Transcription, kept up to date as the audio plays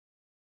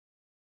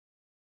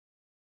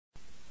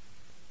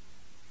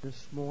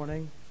this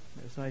morning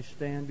as I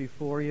stand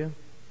before you.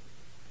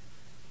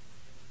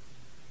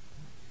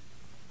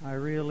 I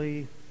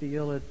really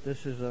feel that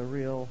this is a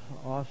real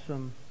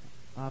awesome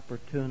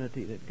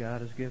opportunity that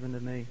God has given to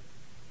me.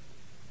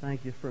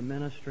 Thank you for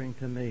ministering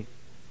to me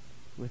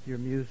with your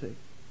music.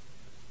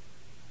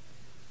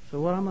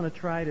 So what I'm going to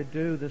try to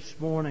do this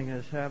morning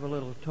is have a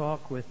little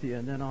talk with you,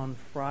 and then on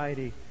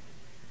Friday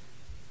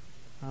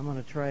I'm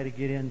going to try to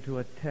get into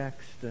a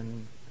text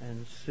and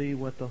see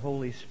what the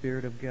Holy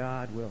Spirit of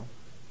God will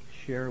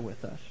share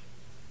with us.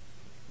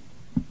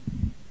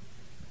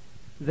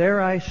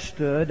 There I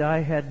stood.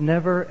 I had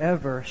never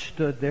ever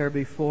stood there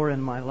before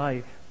in my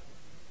life.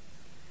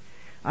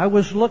 I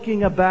was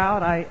looking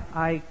about.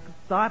 I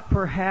thought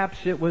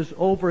perhaps it was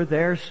over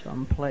there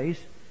someplace.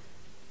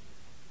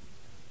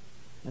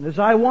 And as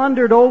I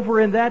wandered over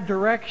in that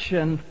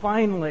direction,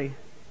 finally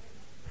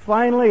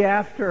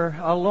after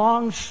a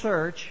long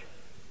search,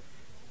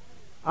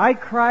 I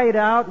cried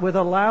out with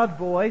a loud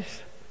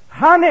voice,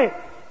 "Honey!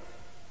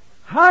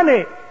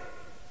 Honey!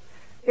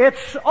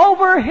 It's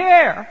over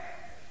here!"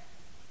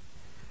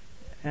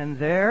 And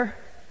there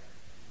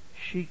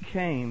she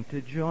came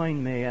to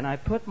join me, and I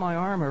put my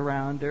arm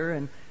around her,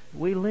 and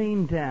we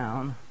leaned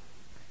down,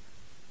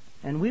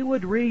 and we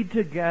would read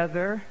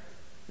together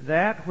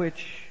that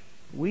which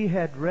we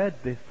had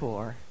read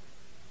before,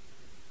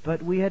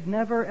 but we had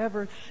never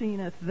ever seen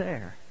it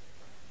there.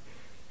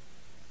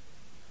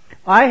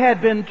 I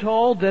had been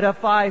told that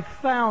if I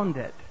found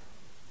it,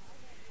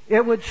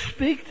 it would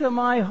speak to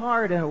my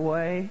heart in a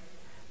way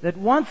that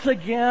once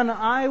again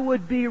I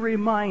would be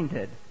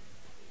reminded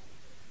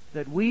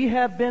that we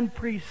have been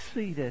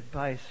preceded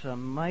by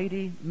some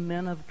mighty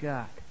men of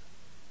God.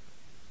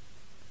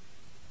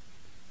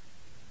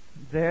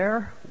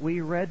 There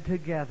we read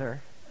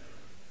together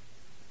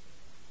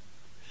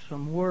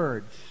some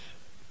words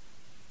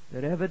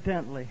that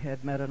evidently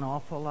had meant an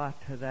awful lot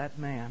to that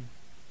man.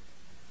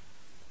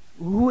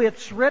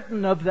 It's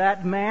written of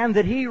that man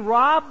that he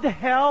robbed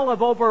hell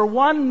of over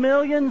 1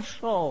 million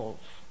souls.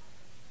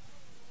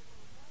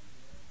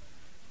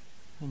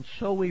 And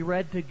so we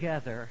read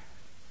together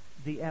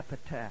the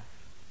epitaph.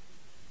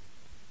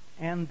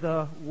 And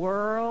the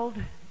world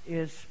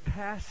is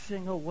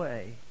passing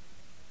away,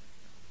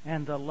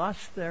 and the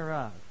lust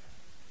thereof.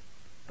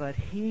 But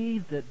he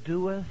that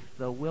doeth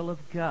the will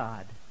of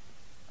God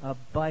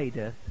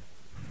abideth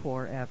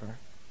forever.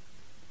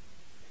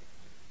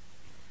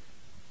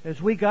 As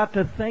we got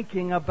to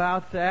thinking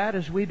about that,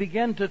 as we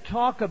began to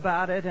talk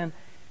about it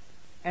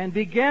and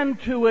began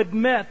to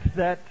admit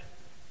that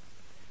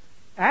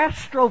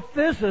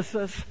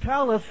astrophysicists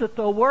tell us that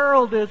the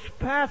world is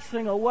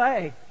passing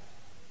away.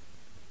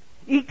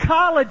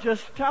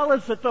 Ecologists tell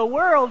us that the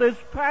world is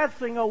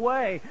passing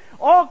away.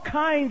 All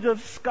kinds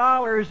of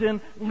scholars in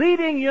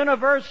leading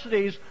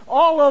universities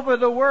all over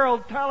the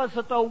world tell us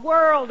that the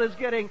world is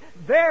getting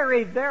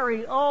very,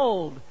 very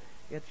old.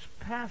 It's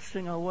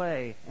passing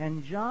away.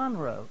 And John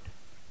wrote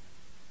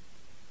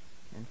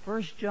in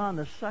 1 John,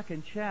 the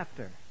 2nd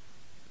chapter,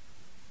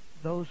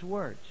 those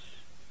words,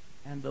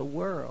 "And the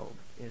world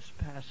is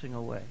passing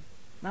away."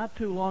 Not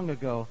too long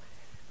ago,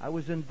 I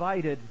was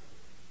invited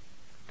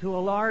to a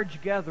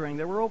large gathering.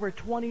 There were over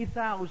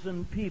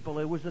 20,000 people.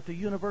 It was at the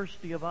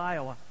University of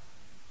Iowa.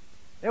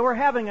 They were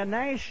having a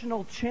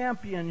national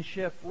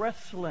championship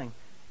wrestling.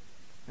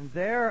 And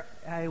there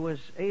I was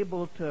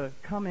able to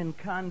come in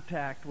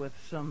contact with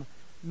some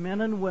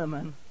men and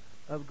women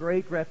of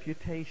great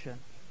reputation.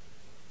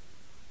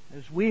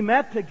 As we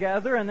met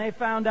together and they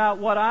found out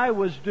what I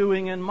was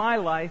doing in my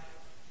life,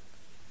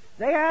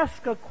 they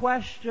asked a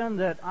question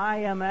that I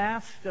am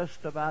asked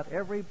just about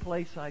every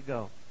place I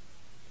go.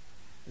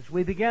 As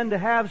we began to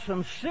have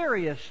some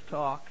serious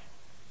talk,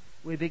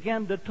 we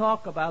began to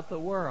talk about the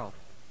world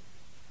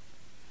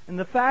and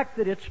the fact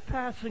that it's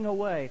passing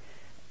away.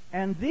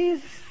 And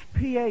these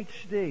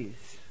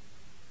PhDs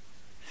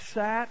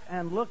sat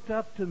and looked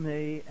up to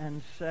me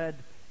and said,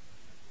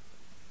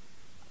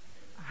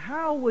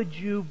 "How would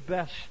you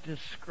best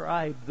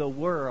describe the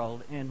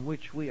world in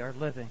which we are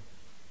living?"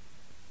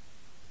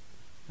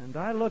 And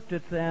I looked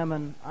at them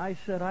and I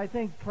said, "I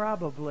think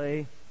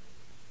probably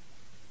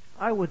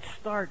I would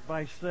start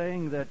by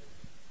saying that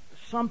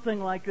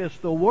something like this: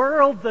 the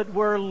world that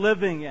we're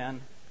living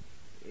in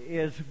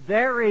is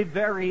very,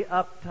 very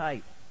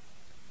uptight."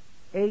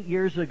 8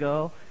 years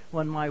ago,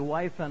 when my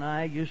wife and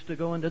I used to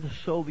go into the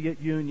Soviet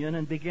Union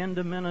and begin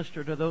to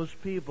minister to those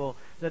people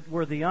that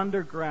were the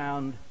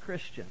underground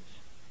Christians,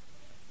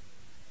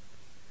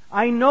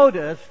 I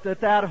noticed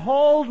that that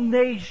whole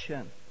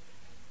nation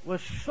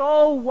was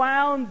so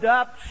wound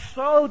up,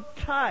 so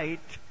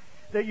tight,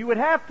 that you would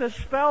have to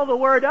spell the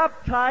word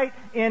uptight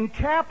in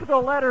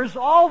capital letters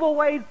all the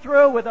way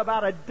through with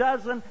about a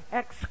dozen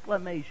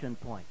exclamation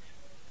points.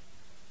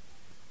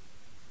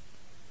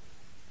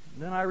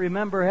 Then I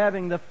remember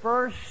having the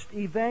first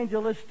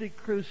evangelistic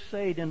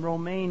crusade in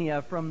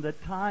Romania from the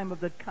time of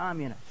the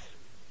communists.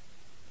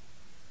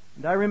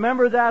 And I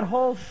remember that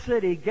whole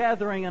city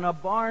gathering in a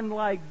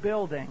barn-like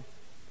building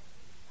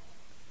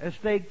as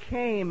they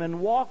came and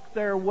walked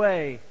their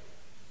way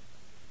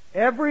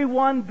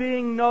everyone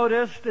being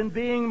noticed and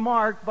being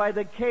marked by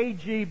the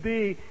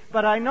KGB,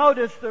 but I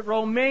noticed that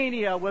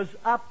Romania was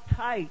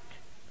uptight.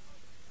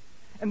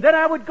 And then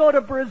I would go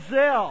to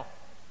Brazil,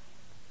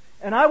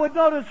 and I would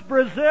notice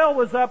Brazil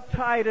was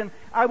uptight, and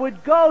I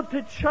would go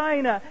to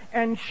China,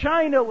 and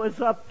China was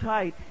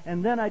uptight,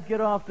 and then I'd get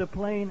off the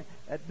plane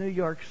at New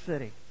York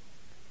City.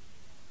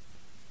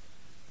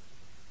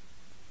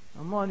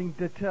 I'm wanting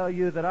to tell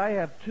you that I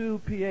have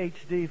 2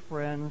 PhD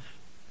friends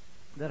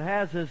that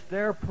has as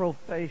their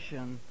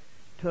profession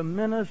to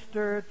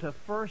minister to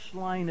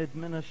first-line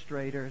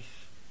administrators.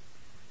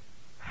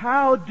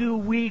 How do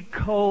we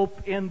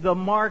cope in the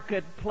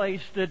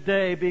marketplace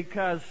today?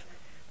 Because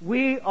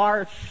we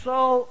are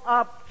so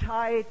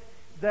uptight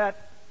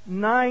that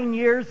 9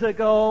 years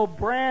ago,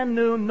 brand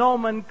new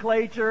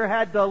nomenclature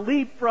had to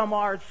leap from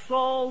our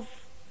souls.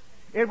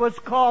 It was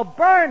called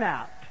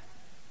burnout.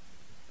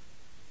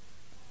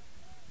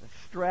 The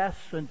stress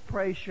and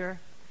pressure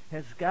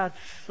has got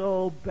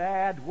so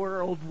bad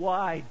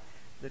worldwide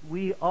that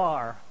we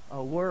are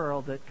a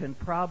world that can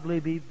probably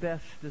be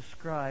best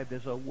described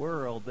as a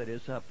world that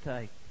is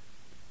uptight.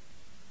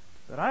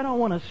 But I don't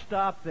want to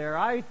stop there.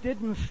 I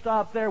didn't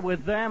stop there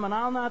with them, and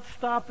I'll not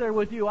stop there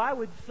with you. I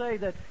would say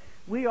that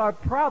we are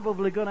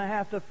probably going to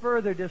have to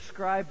further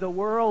describe the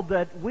world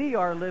that we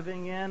are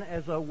living in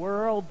as a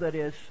world that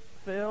is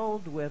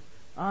filled with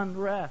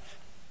unrest.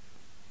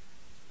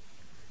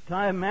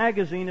 Time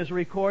magazine has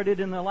recorded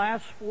in the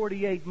last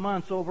 48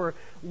 months over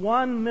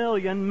 1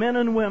 million men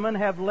and women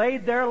have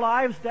laid their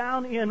lives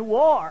down in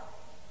war.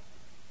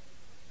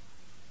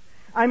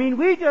 I mean,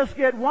 we just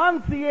get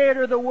one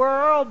theater of the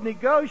world,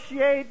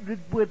 negotiate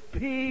with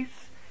peace,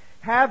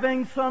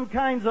 having some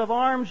kinds of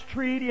arms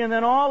treaty, and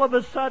then all of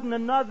a sudden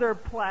another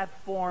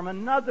platform,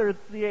 another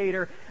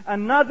theater,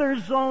 another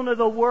zone of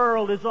the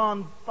world is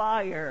on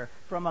fire,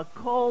 from a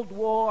Cold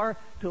War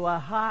to a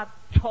hot,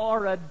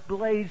 torrid,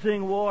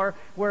 blazing war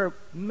where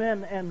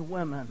men and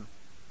women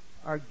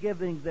are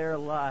giving their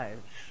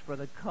lives for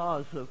the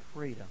cause of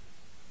freedom.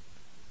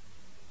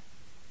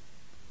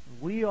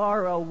 We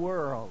are a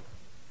world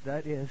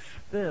that is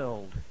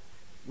filled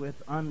with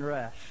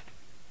unrest.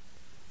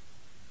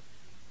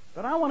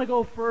 But I want to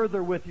go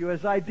further with you,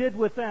 as I did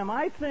with them.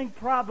 I think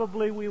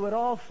probably we would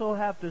also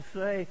have to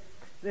say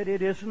that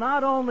it is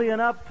not only an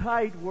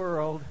uptight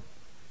world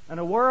and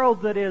a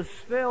world that is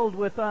filled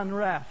with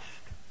unrest,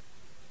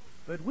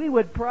 but we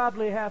would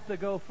probably have to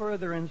go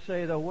further and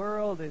say the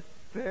world is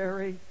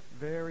very,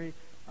 very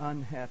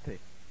unhappy.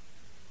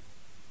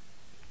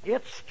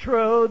 It's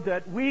true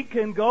that we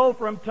can go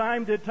from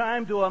time to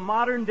time to a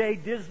modern-day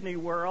Disney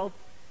World.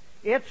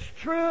 It's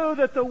true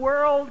that the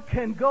world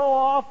can go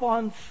off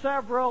on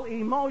several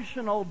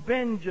emotional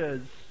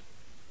binges.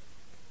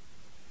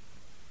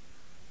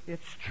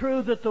 It's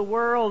true that the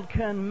world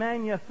can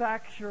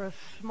manufacture a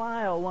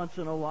smile once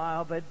in a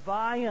while, but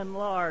by and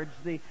large,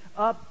 the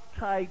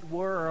uptight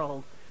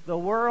world, the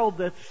world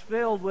that's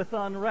filled with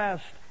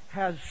unrest,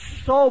 has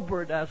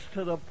sobered us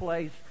to the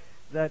place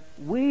that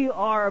we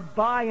are,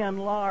 by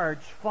and large,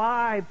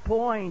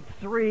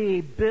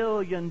 5.3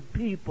 billion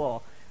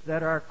people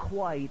that are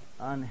quite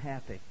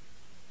unhappy.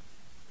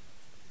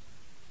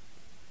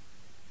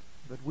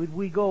 But would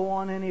we go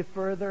on any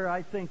further?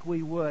 I think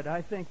we would.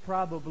 I think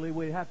probably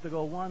we'd have to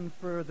go one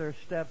further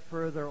step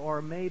further,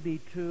 or maybe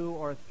 2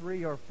 or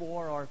 3 or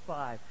 4 or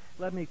 5.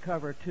 Let me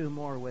cover 2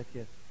 more with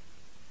you.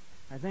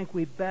 I think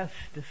we best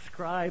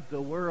describe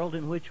the world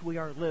in which we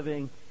are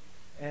living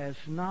as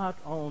not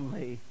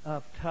only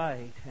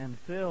uptight and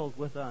filled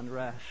with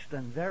unrest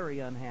and very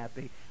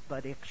unhappy,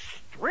 but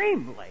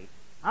extremely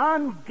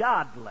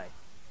ungodly.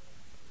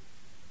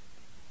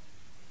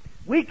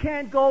 We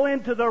can't go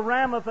into the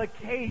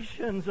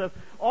ramifications of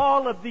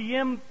all of the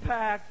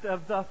impact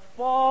of the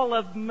fall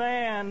of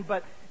man,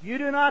 but you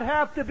do not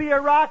have to be a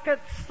rocket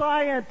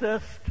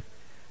scientist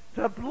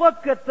to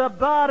look at the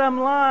bottom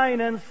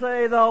line and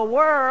say the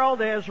world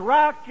is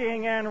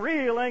rocking and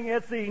reeling.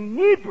 It's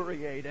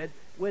inebriated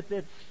with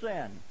its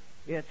sin,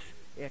 its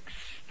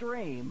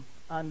extreme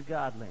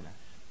ungodliness,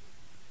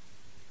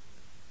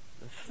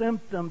 the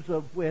symptoms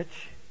of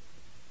which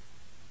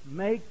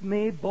make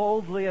me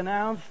boldly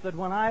announce that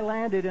when I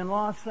landed in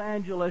Los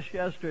Angeles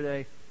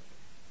yesterday,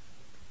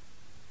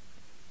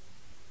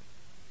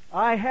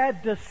 I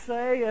had to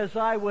say, as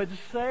I would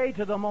say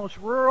to the most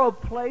rural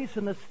place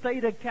in the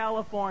state of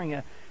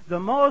California, the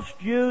most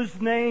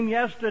used name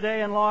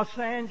yesterday in Los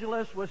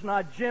Angeles was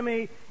not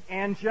Jimmy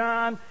and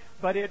John,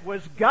 but it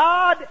was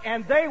God,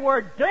 and they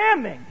were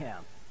damning Him.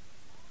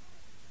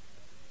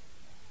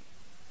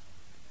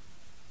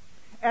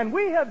 And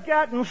we have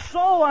gotten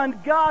so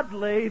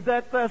ungodly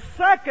that the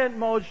second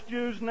most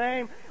used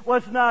name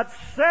was not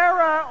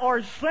Sarah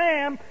or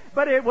Sam,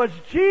 but it was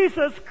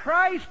Jesus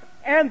Christ,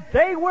 and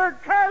they were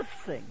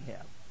cursing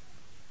Him.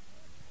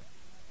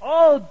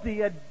 Oh,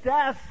 the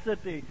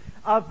audacity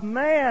of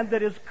man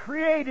that is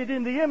created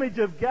in the image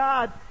of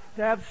God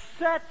to have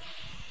such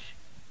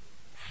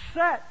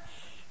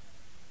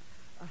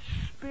a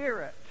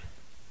spirit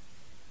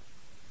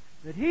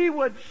that He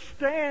would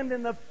stand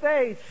in the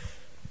face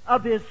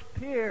of his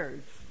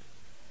peers,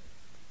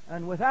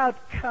 and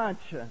without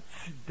conscience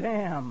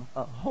damn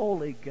a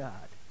holy God.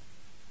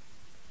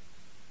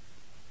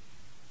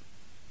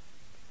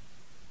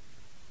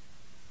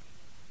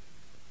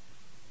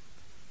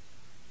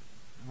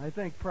 I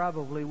think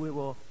probably we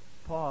will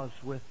pause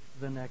with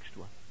the next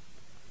one.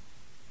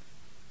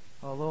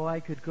 Although I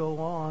could go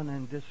on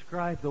and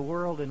describe the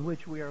world in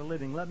which we are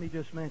living, let me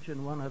just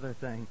mention one other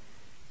thing.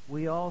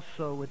 We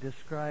also would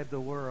describe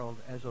the world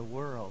as a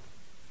world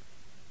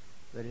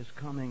that is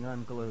coming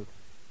unglued.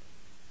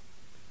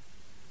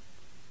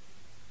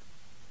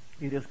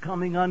 It is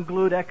coming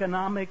unglued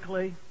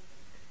economically.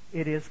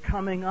 It is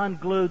coming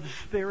unglued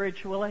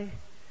spiritually.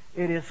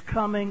 It is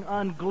coming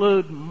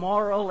unglued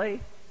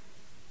morally.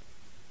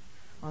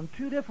 On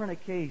 2 different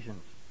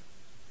occasions,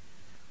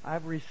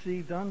 I've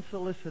received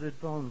unsolicited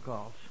phone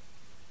calls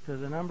to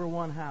the number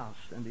 1 house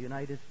in the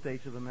United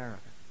States of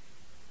America.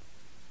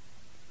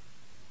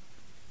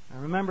 I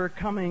remember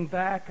coming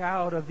back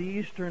out of the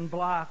Eastern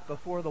Bloc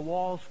before the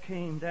walls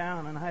came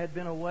down, and I had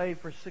been away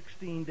for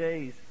 16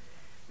 days.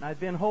 And I'd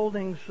been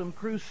holding some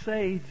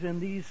crusades in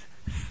these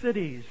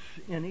cities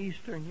in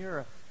Eastern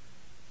Europe.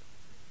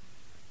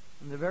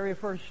 And the very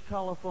first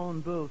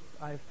telephone booth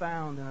I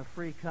found in a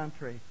free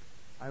country,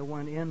 I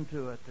went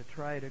into it to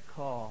try to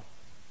call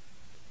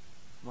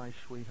my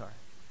sweetheart,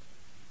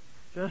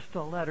 just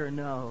to let her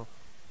know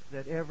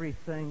that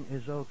everything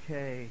is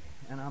okay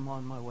and I'm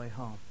on my way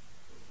home.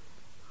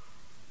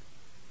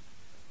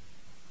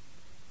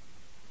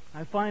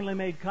 I finally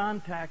made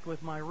contact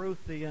with my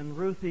Ruthie, and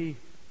Ruthie,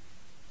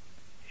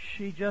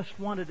 she just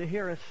wanted to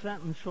hear a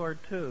sentence or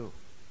two.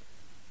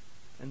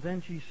 And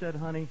then she said,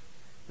 "Honey,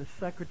 the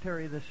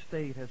Secretary of the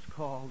State has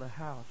called the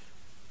house,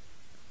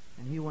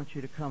 and he wants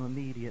you to come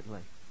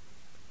immediately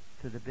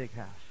to the big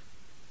house."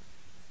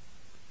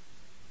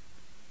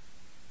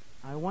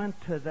 I went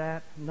to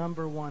that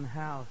number 1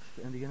 house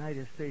in the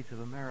United States of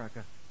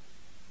America,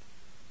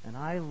 and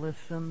I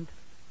listened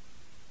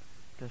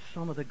to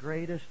some of the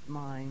greatest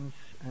minds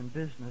and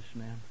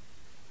businessmen,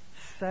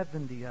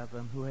 70 of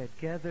them who had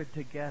gathered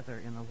together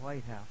in the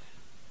White House.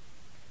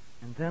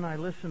 And then I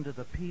listened to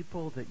the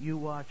people that you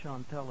watch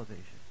on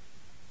television.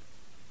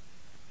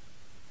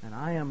 And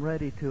I am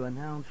ready to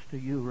announce to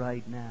you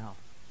right now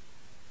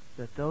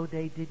that though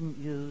they didn't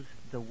use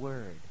the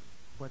word,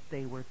 what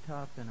they were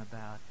talking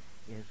about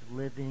is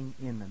living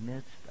in the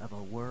midst of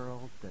a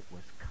world that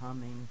was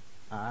coming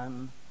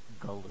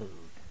unglued.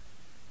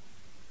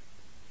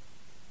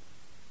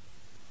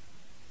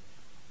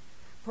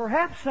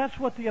 Perhaps that's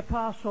what the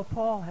Apostle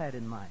Paul had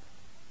in mind.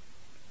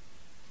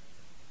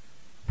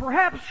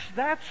 Perhaps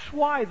that's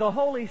why the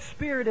Holy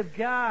Spirit of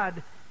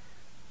God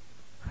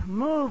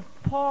moved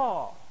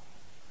Paul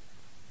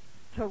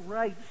to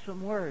write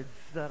some words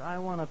that I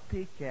want to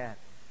peek at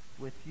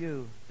with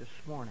you this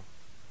morning.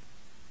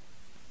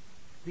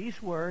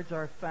 These words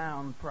are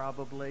found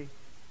probably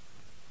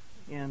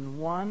in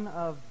one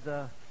of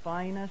the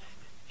finest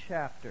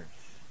chapters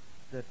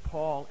that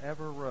Paul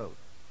ever wrote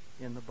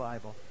in the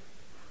Bible.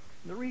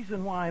 The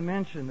reason why I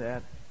mention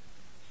that,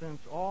 since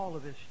all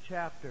of his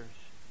chapters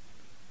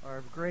are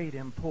of great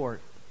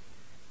import,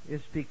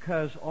 is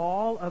because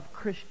all of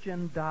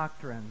Christian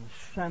doctrine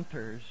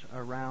centers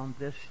around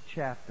this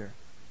chapter.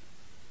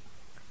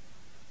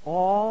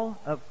 All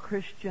of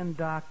Christian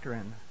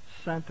doctrine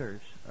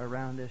centers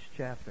around this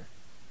chapter.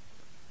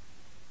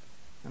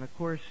 And of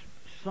course,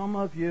 some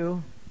of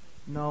you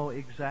know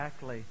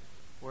exactly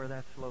where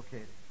that's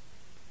located.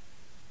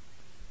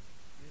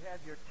 If you have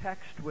your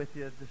text with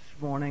you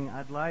this morning,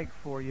 I'd like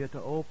for you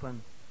to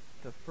open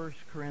to 1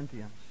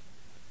 Corinthians.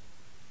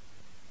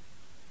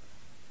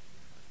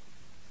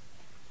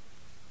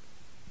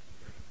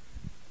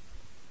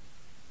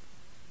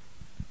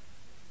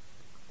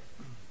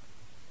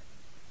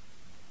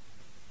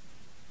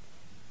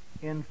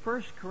 In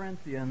 1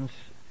 Corinthians,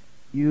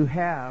 you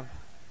have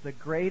the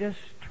greatest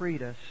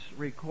treatise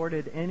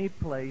recorded any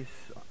place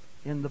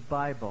in the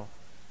Bible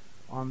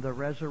on the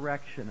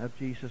resurrection of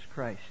Jesus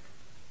Christ.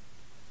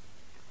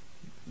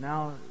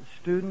 Now,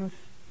 students,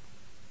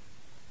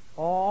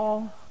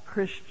 all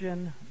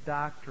Christian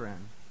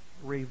doctrine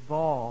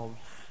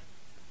revolves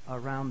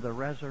around the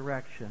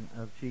resurrection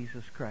of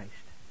Jesus Christ.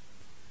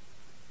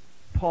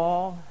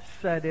 Paul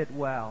said it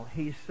well.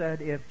 He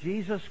said, if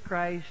Jesus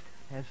Christ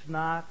has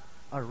not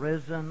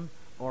arisen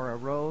or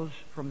arose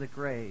from the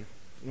grave,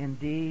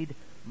 indeed,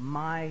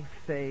 my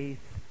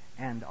faith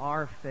and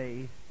our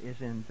faith is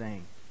in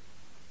vain.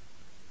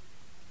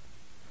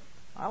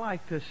 I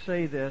like to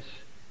say this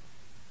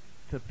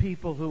to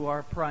people who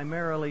are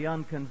primarily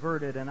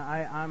unconverted, and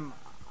I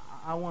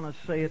want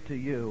to say it to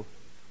you.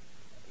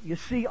 You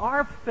see,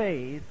 our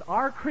faith,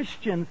 our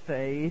Christian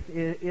faith,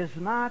 is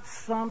not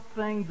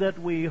something that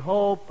we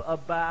hope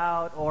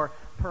about or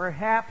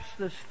perhaps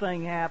this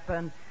thing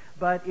happened,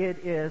 but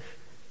it is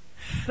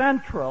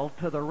central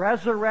to the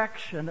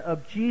resurrection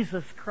of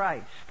Jesus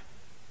Christ.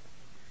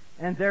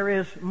 And there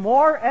is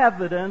more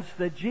evidence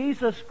that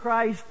Jesus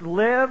Christ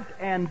lived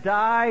and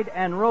died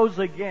and rose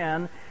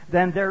again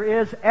than there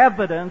is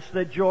evidence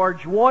that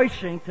George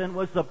Washington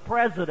was the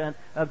President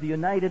of the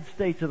United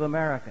States of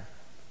America.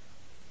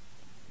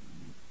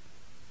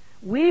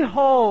 We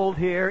hold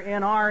here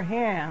in our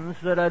hands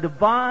that a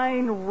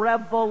divine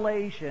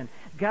revelation,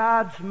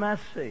 God's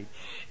message.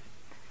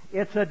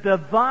 It's a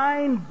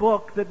divine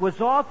book that was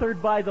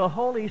authored by the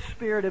Holy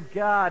Spirit of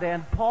God,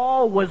 and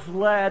Paul was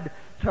led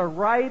to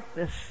write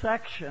this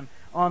section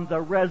on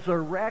the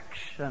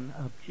resurrection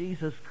of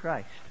Jesus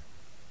Christ.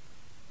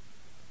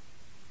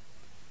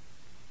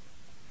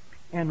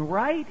 And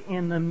right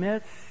in the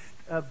midst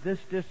of this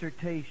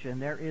dissertation,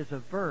 there is a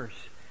verse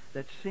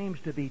that seems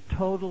to be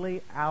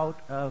totally out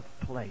of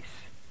place.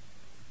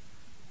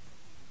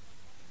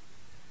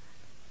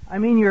 I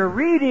mean, you're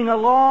reading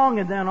along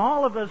and then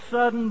all of a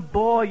sudden,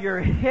 boy, you're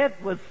hit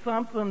with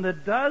something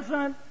that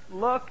doesn't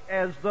look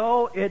as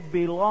though it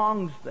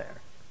belongs there.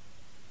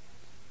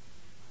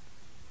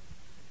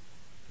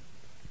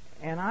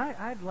 And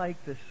I'd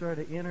like to sort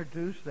of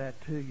introduce that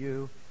to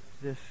you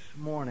this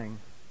morning.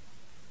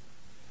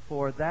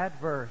 For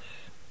that verse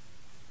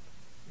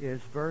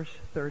is verse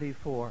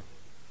 34.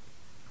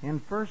 In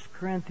 1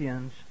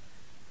 Corinthians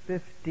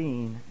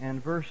 15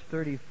 and verse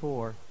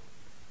 34,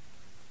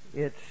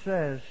 it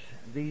says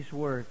these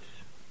words.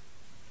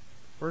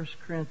 1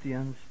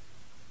 Corinthians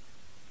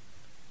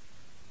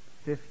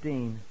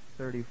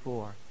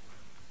 15:34.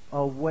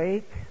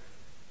 Awake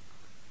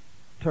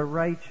to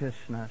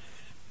righteousness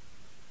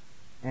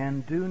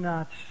and do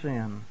not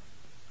sin,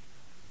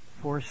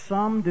 for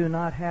some do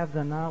not have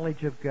the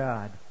knowledge of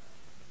God.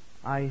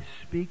 I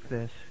speak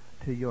this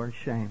to your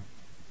shame.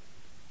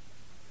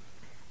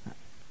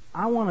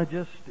 I want to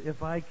just,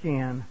 if I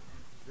can,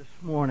 this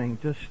morning,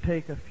 just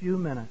take a few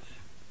minutes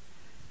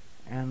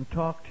and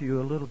talk to you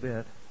a little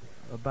bit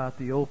about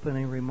the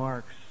opening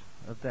remarks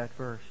of that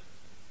verse.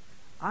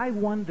 I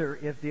wonder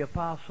if the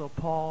Apostle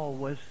Paul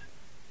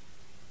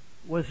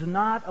was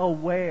not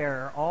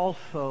aware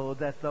also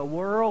that the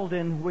world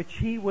in which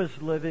he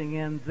was living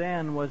in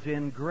then was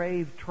in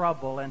grave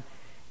trouble,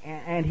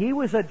 and he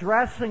was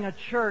addressing a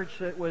church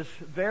that was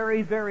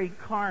very, very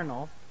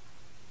carnal.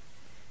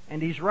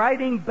 And he's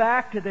writing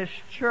back to this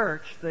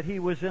church that he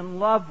was in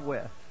love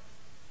with.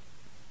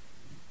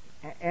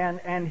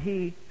 And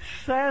he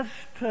says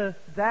to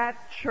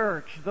that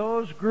church,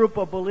 those group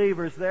of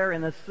believers there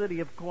in the city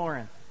of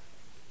Corinth,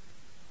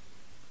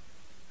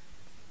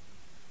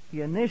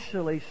 he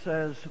initially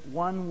says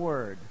one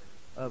word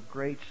of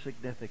great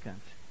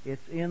significance.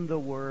 It's in the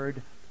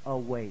word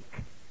awake.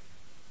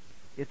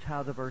 It's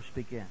how the verse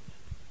begins.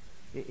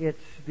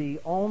 It's the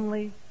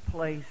only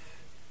place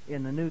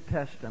in the New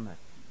Testament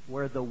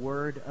where the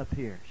word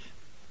appears.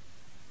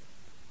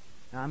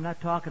 Now, I'm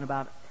not talking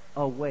about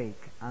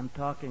awake. I'm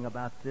talking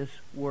about this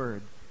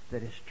word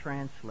that is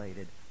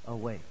translated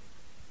awake.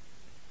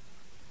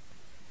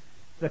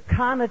 The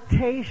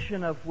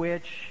connotation of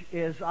which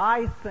is,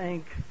 I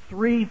think,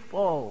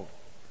 threefold.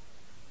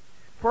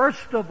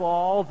 First of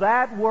all,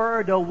 that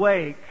word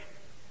awake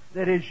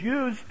that is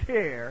used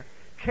here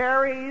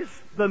carries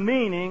the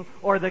meaning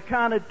or the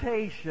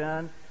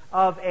connotation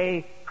of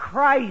a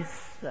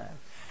crisis.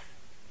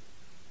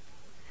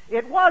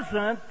 It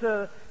wasn't,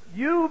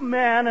 you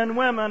men and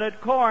women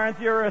at Corinth,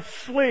 you're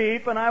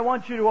asleep and I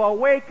want you to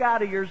awake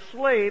out of your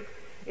sleep.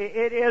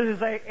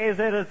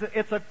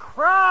 It's a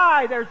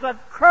cry. There's a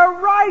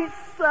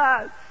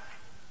crisis.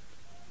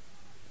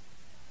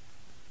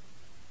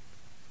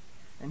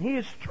 And he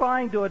is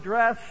trying to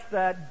address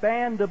that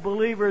band of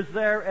believers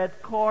there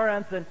at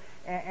Corinth,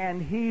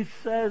 and he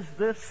says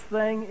this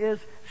thing is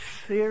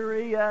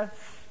serious.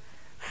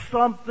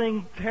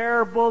 Something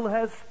terrible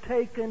has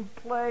taken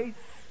place.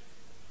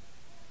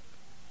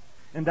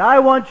 And I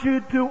want you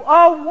to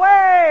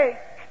awake.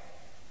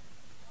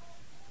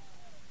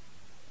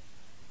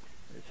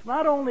 It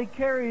not only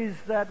carries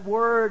that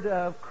word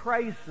of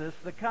crisis,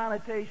 the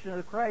connotation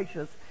of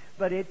crisis,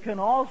 but it can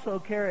also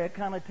carry a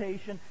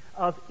connotation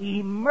of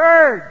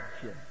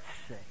emergency.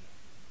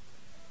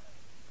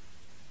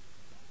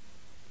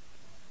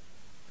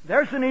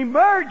 There's an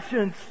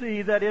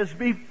emergency that is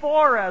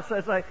before us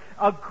as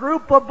a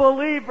group of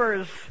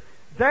believers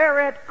there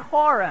at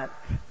Corinth.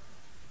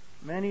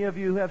 Many of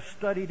you have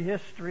studied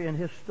history, and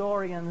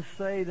historians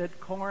say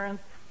that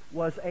Corinth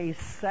was a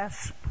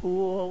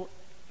cesspool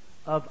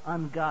of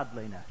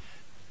ungodliness.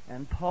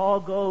 And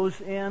Paul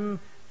goes in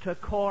to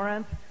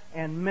Corinth,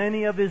 and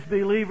many of his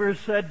believers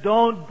said,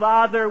 "Don't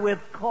bother with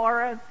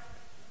Corinth."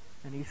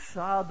 And he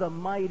saw the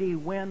mighty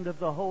wind of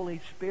the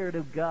Holy Spirit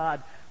of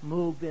God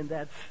move in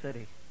that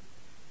city.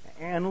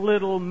 And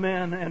little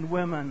men and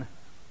women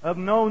of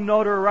no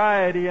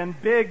notoriety,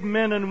 and big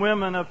men and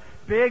women of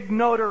big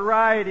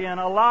notoriety, and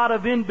a lot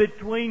of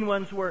in-between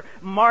ones were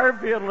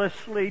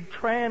marvelously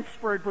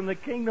transferred from the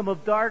kingdom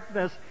of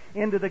darkness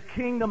into the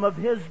kingdom of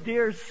His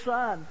dear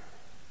Son.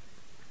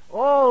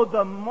 Oh,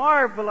 the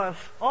marvelous,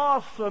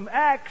 awesome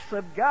acts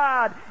of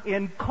God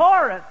in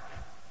Corinth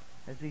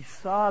as He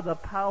saw the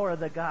power of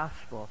the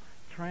gospel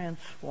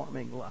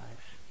transforming lives.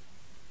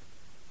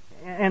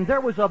 And there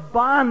was a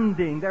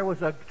bonding, there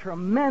was a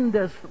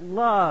tremendous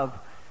love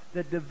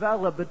that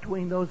developed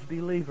between those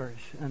believers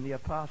and the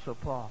Apostle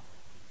Paul.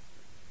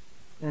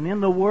 And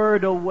in the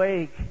word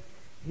awake,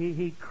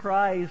 he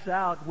cries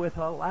out with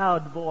a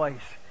loud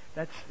voice.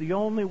 That's the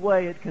only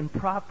way it can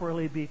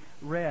properly be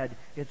read.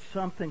 It's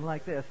something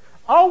like this.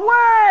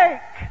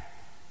 Awake!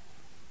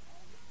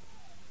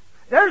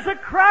 There's a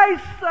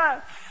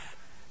crisis.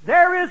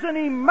 There is an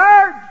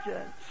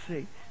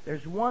emergency.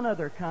 There's one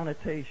other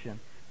connotation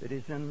that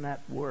is in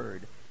that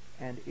word,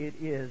 and it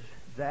is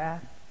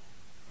that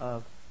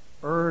of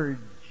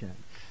urgency.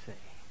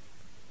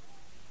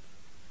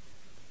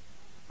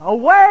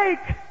 Awake!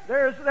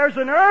 There's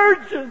an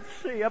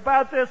urgency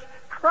about this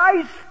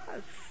crisis.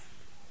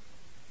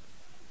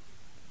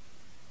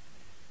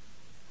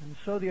 And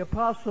so the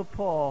Apostle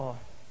Paul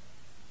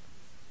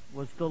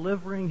was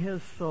delivering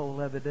his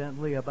soul,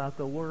 evidently, about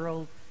the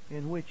world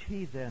in which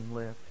he then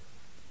lived.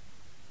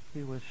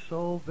 He was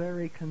so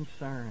very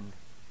concerned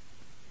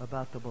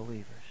about the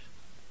believers.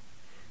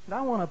 And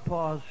I want to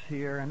pause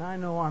here, and I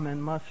know I'm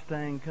in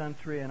Mustang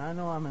country, and I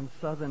know I'm in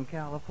Southern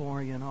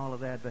California and all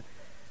of that, but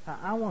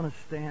I want to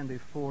stand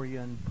before you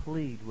and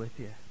plead with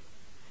you.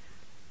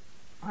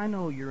 I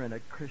know you're in a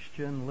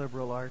Christian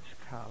liberal arts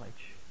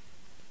college.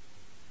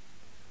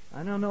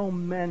 I don't know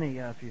many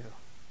of you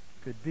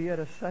could be at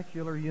a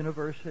secular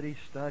university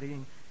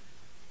studying,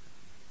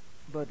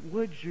 but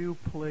would you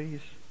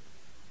please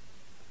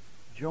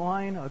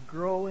join a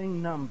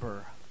growing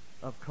number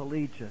of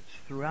collegiates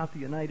throughout the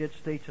United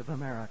States of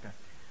America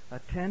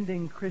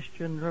attending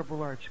Christian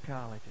liberal arts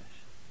colleges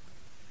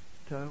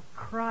to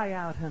cry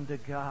out unto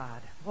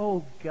God,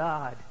 oh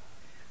God,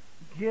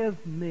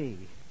 give me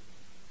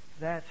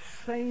that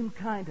same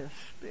kind of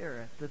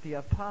spirit that the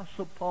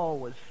Apostle Paul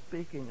was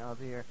speaking of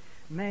here.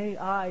 May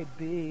I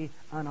be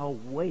an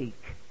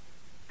awake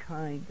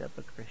kind of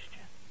a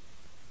Christian.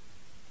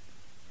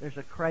 There's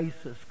a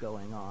crisis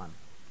going on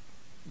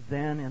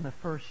then in the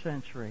first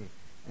century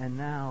and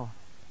now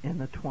in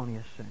the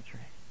 20th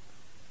century.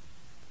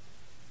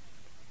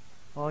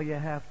 All you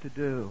have to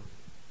do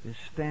is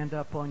stand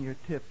up on your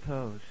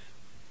tiptoes.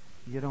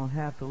 You don't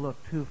have to look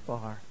too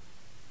far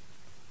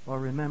or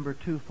remember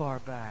too far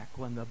back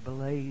when the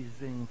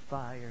blazing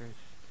fires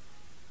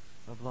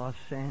of Los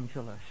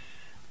Angeles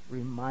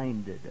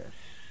reminded us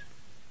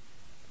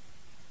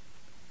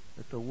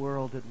that the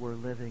world that we're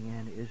living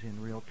in is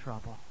in real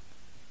trouble.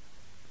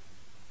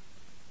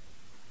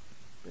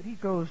 But he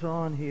goes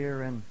on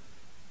here and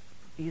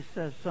he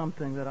says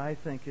something that I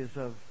think is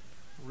of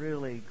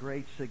really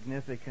great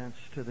significance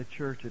to the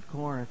church at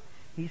Corinth.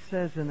 He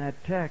says in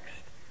that text,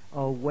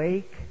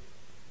 awake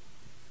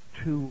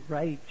to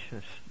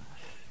righteousness.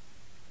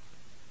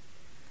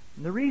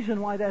 And the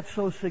reason why that's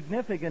so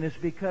significant is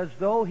because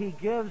though he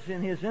gives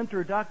in his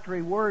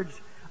introductory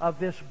words of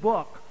this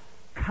book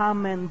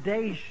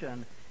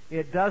commendation,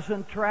 it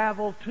doesn't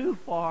travel too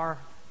far,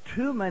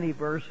 too many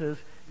verses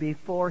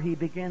before he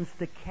begins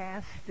to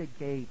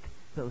castigate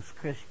those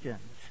Christians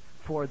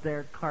for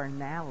their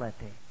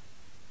carnality.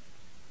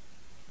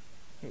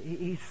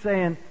 He's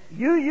saying,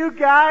 you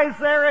guys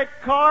there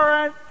at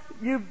Corinth,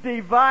 you've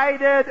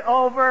divided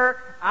over,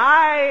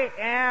 I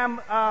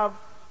am of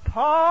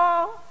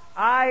Paul,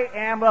 I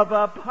am of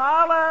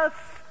Apollos,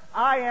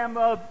 I am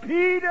of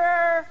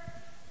Peter.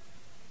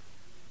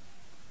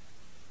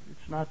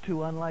 It's not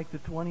too unlike the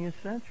 20th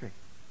century.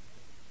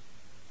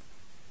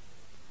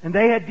 And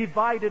they had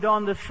divided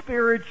on the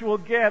spiritual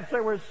gifts.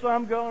 There were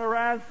some going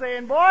around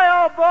saying, boy,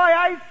 oh boy,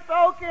 I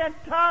spoke in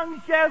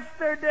tongues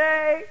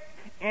yesterday.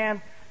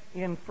 And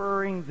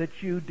inferring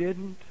that you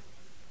didn't.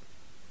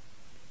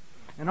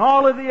 And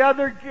all of the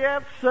other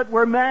gifts that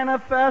were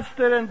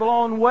manifested and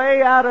blown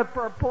way out of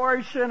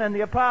proportion. And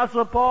the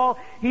Apostle Paul,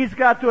 he's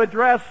got to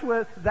address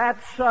with that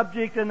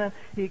subject. And then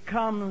he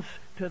comes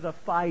to the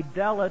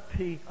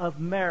fidelity of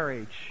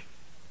marriage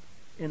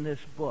in this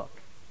book.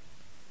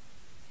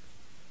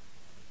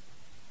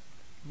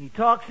 He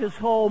talks his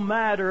whole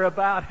matter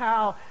about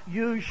how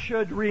you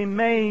should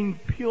remain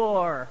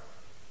pure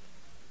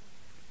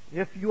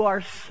if you are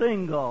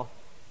single.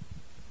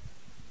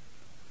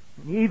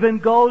 He even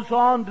goes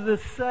on to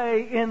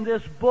say in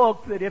this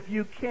book that if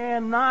you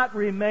cannot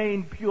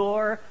remain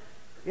pure,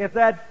 if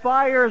that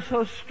fire is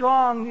so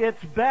strong,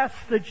 it's best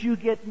that you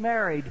get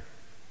married.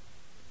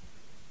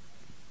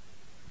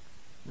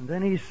 And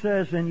then he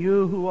says, and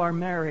you who are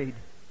married,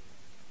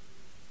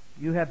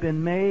 you have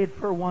been made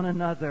for one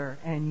another,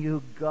 and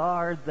you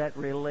guard that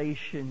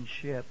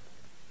relationship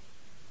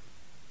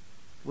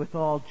with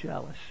all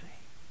jealousy.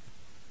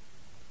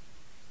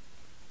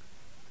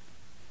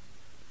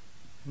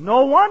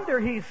 No wonder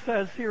he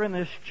says here in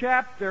this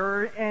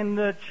chapter, and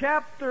the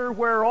chapter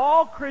where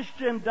all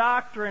Christian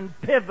doctrine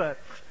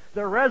pivots,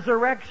 the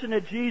resurrection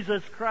of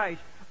Jesus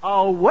Christ,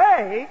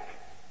 awake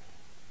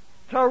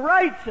to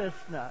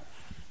righteousness.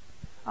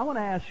 I want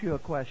to ask you a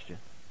question.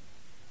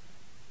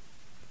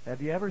 Have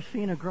you ever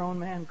seen a grown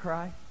man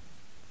cry?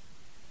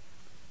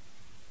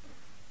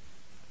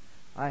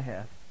 I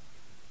have.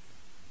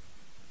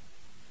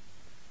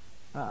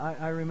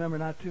 I remember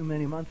not too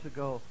many months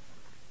ago,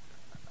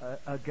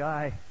 a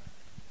guy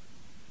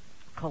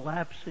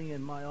collapsing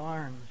in my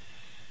arms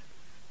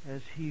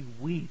as he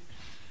weeps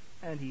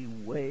and he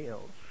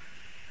wails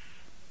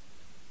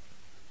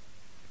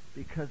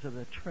because of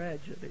the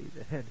tragedy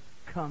that had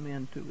come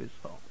into his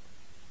home.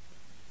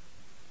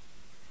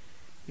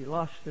 He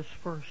lost his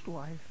first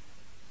wife,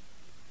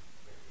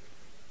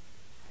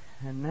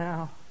 and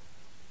now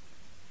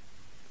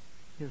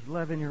his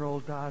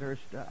 11-year-old daughter has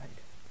died.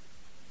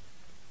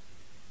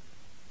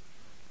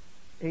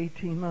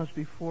 18 months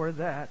before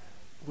that,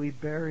 we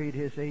buried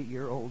his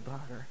 8-year-old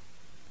daughter.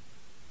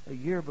 A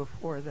year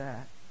before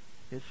that,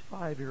 his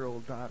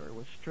 5-year-old daughter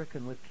was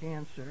stricken with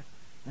cancer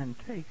and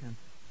taken.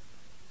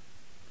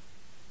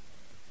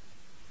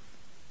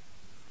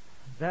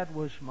 That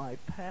was my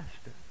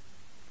pastor.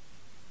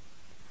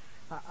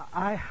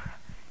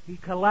 He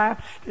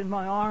collapsed in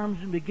my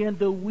arms and began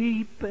to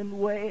weep and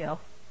wail.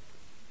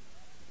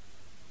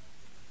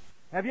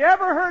 Have you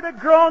ever heard a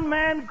grown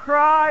man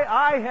cry?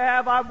 I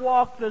have. I've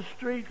walked the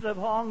streets of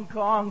Hong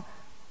Kong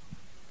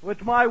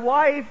with my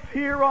wife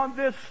here on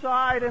this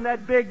side and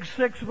that big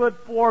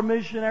 6'4"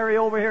 missionary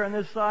over here on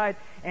this side.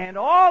 And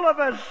all of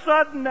a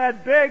sudden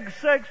that big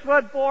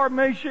 6'4"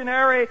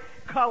 missionary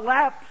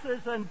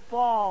collapses and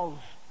falls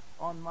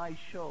on my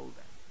shoulder.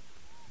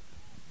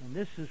 And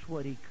this is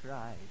what he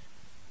cries.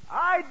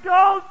 I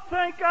don't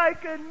think I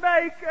can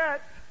make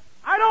it.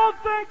 I don't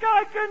think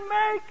I can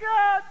make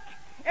it.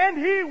 And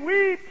he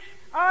weeps.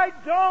 I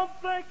don't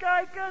think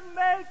I can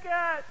make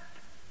it.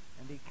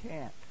 And he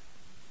can't.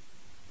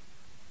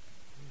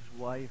 His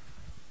wife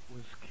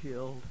was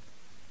killed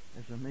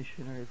as a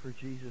missionary for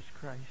Jesus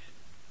Christ.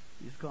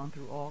 He's gone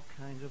through all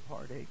kinds of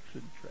heartaches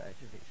and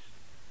tragedies.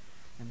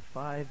 And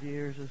 5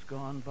 years has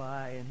gone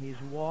by, and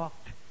he's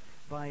walked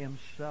by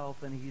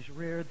himself, and he's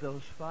reared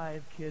those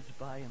 5 kids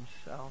by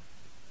himself.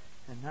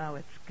 And now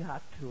it's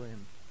got to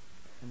him.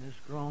 And this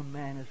grown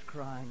man is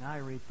crying, I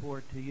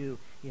report to you,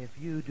 if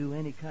you do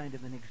any kind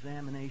of an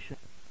examination,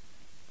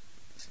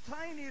 this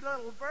tiny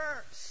little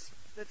verse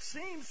that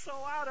seems so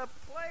out of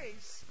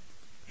place,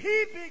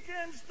 he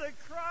begins to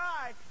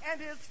cry, and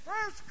his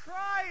first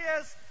cry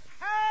is,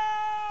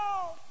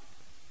 help!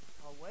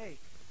 Awake.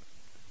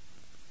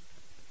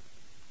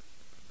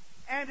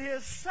 And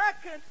his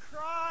second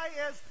cry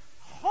is,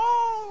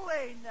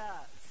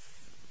 holiness!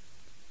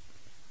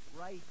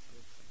 Righteousness.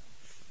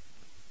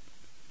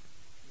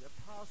 The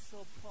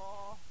Apostle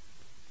Paul,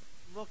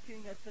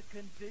 looking at the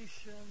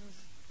conditions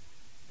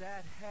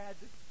that had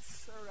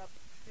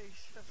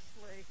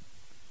surreptitiously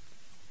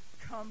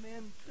come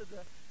into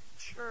the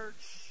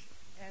church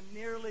and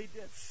nearly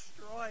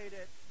destroyed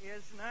it,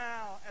 is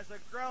now, as a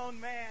grown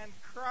man,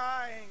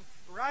 crying,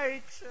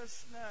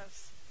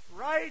 righteousness,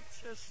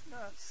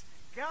 righteousness,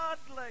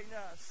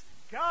 godliness,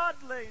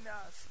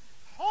 godliness,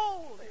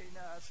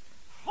 holiness,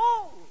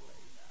 holiness.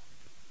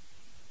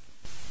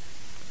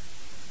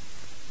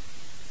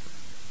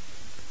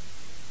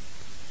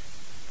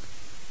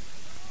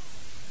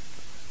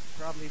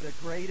 Probably the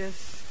greatest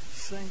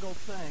single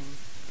thing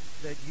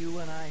that you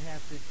and I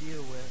have to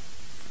deal with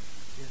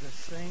is the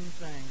same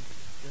thing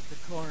that the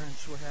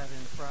Corinths were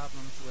having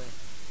problems with,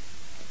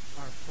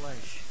 our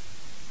flesh.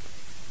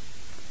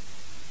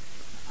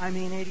 I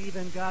mean, it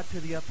even got to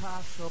the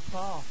Apostle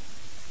Paul.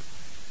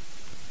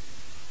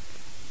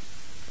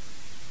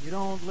 You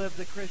don't live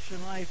the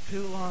Christian life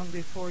too long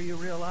before you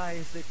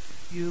realize that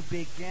you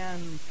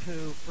begin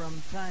to,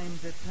 from time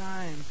to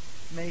time,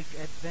 make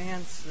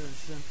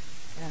advances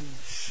and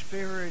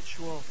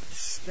spiritual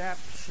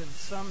steps, and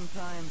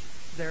sometimes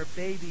they're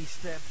baby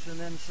steps, and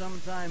then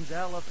sometimes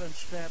elephant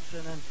steps,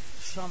 and then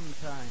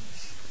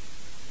sometimes,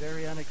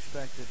 very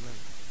unexpectedly,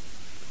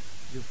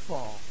 you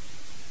fall.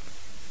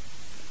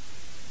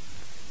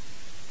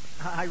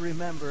 I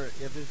remember,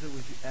 as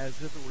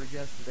if it were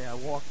yesterday, I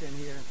walked in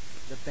here,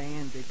 the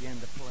band began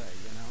to play,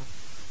 you know.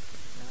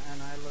 And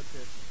I looked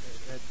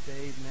at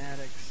Dave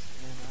Maddox,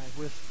 and I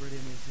whispered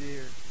in his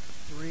ear,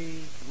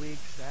 3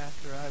 weeks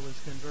after I was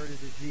converted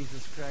to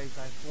Jesus Christ,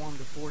 I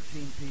formed a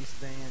 14-piece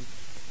band.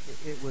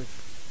 It was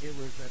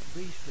at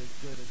least as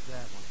good as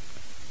that one.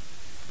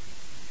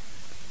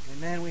 And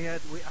then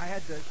I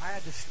had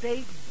the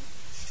state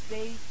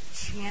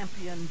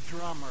champion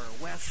drummer,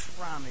 Wes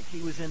Fromick.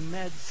 He was in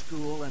med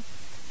school,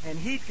 and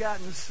he'd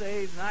gotten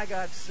saved, and I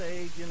got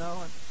saved, you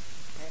know.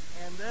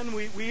 And then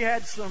we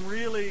had some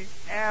really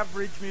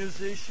average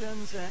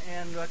musicians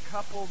and a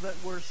couple that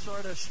were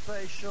sort of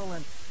special,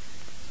 and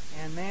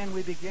man,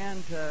 we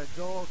began to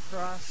go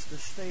across the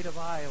state of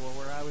Iowa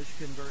where I was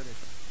converted.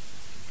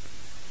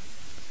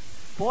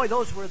 Boy,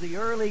 those were the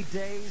early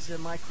days of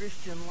my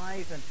Christian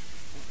life,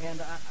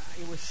 and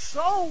it was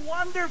so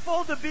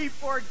wonderful to be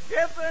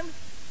forgiven.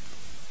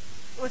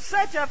 It was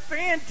such a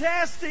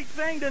fantastic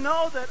thing to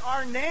know that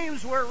our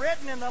names were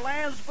written in the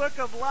Lamb's Book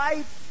of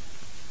Life.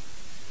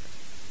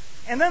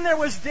 And then there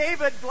was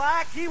David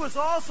Black. He was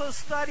also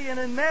studying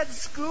in med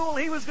school.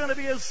 He was going to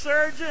be a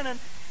surgeon,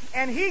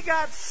 and he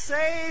got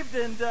saved,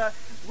 and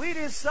we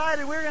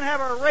decided we were going to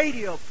have a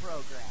radio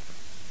program.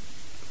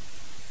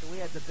 So we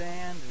had the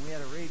band, and we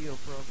had a radio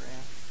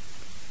program.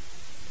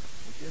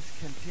 And just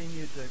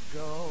continued to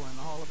go, and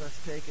all of us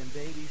taking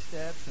baby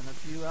steps and a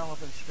few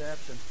elephant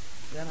steps. And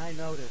then I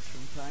noticed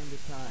from time to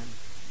time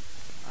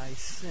I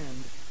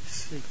sinned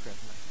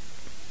secretly.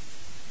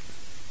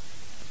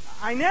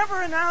 I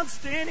never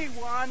announced to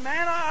anyone,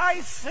 man,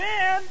 I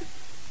sinned.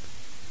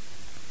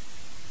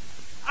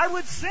 I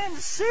would sin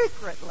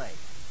secretly.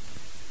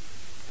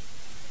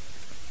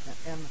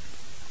 And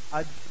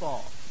I'd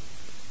fall.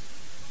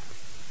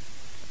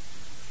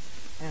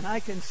 And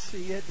I can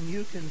see it, and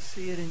you can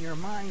see it in your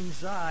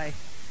mind's eye.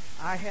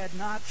 I had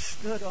not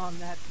stood on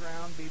that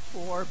ground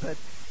before, but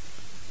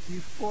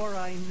before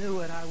I knew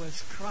it, I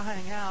was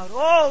crying out,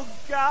 "Oh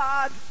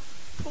God,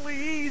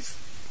 please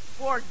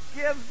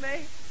forgive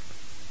me."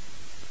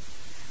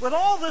 With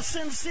all the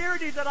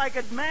sincerity that I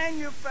could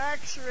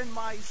manufacture in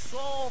my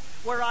soul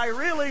where I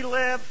really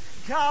lived,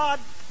 God,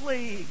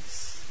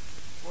 please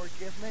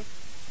forgive me.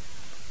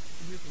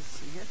 You can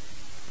see it.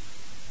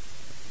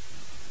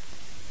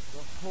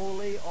 The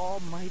holy,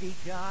 almighty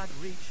God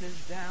reaches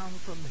down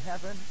from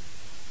heaven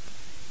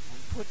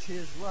and puts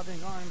His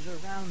loving arms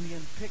around me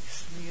and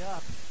picks me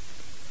up.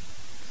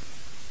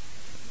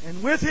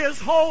 And with His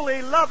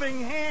holy,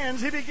 loving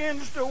hands, He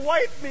begins to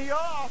wipe me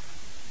off.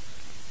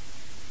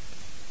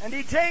 And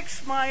He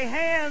takes my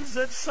hands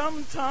that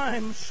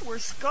sometimes were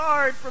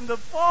scarred from the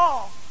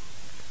fall.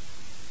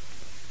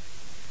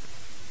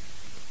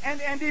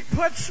 And He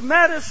puts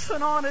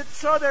medicine on it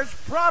so there's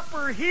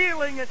proper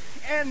healing.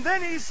 And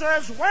then He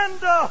says,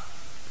 "Wendell,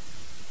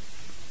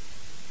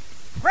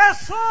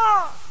 press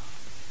on."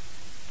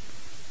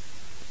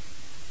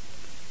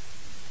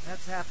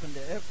 That's happened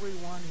to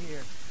everyone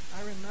here.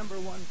 I remember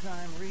one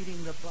time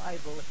reading the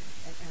Bible,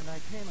 and I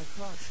came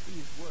across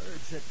these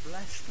words that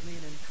blessed me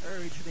and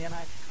encouraged me, and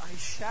I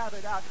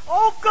shouted out,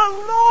 "Oh,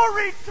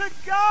 glory to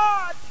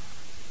God!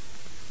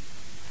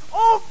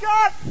 Oh,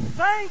 God,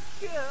 thank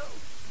you!"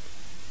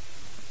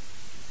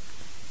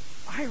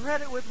 I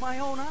read it with my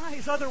own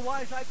eyes,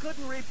 otherwise I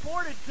couldn't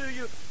report it to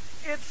you.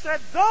 It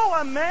said, "Though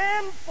a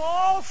man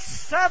falls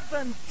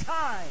 7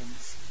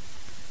 times,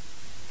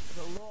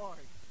 the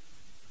Lord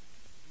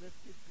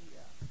lifted me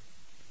up."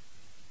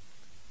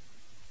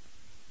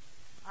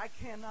 I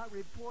cannot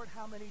report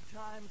how many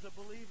times the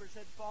believers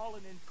had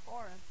fallen in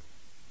Corinth,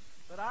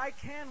 but I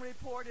can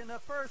report in the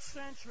first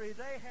century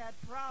they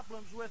had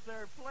problems with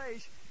their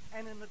flesh,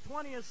 and in the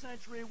 20th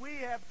century we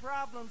have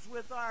problems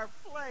with our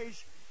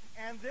flesh.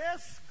 And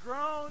this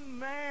grown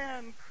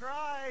man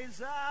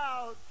cries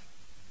out,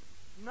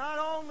 not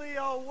only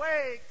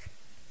awake,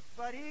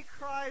 but he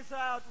cries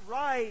out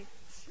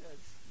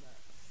righteousness.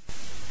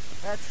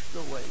 That's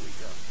the way we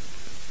go.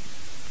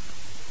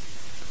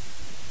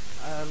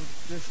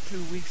 Just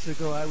 2 weeks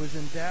ago, I was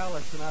in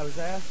Dallas, and I was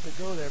asked to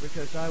go there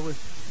because I was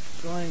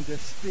going to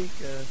speak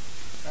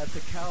at the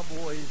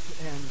Cowboys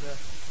and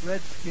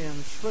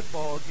Redskins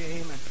football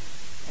game,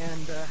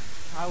 and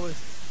I was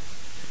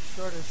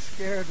sort of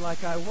scared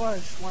like I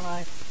was when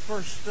I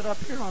first stood up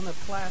here on the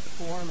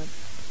platform,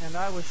 and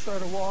I was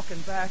sort of walking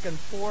back and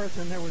forth,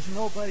 and there was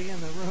nobody in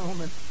the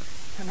room,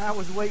 and I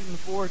was waiting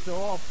for it to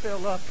all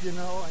fill up, you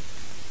know. And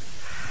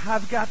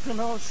I've got to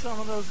know some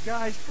of those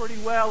guys pretty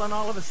well, and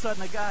all of a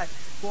sudden a guy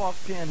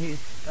walked in.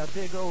 He's a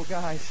big old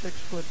guy,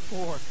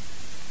 6'4".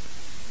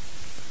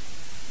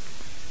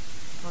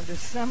 On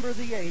December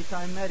the 8th,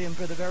 I met him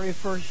for the very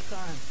first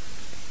time.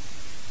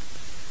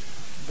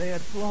 They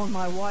had flown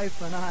my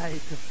wife and I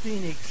to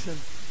Phoenix,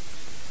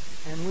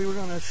 and we were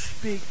going to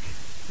speak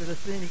to the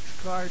Phoenix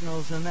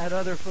Cardinals and that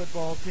other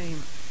football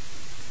team.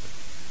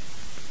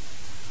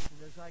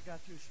 And as I got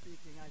through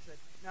speaking, I said,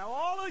 "Now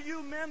all of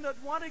you men that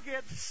want to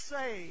get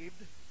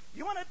saved,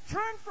 you want to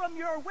turn from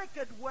your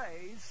wicked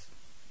ways,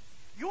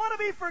 you want to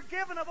be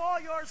forgiven of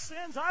all your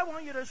sins, I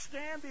want you to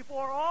stand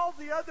before all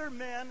the other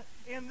men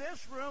in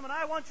this room, and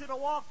I want you to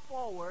walk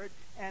forward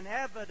and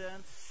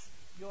evidence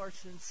your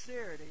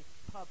sincerity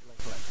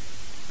publicly."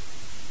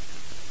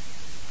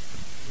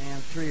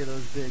 And 3 of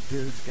those big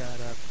dudes got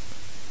up,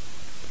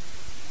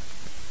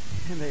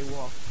 and they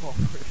walked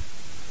forward.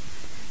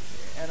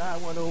 And I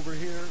went over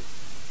here.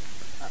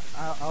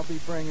 I'll be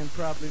bringing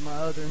probably my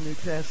other New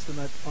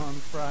Testament on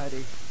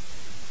Friday.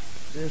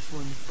 This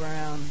one's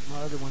brown,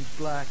 my other one's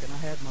black, and I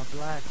had my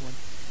black one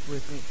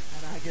with me.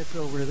 And I gets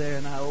over there,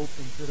 and I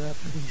opens it up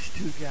to these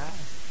 2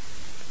 guys.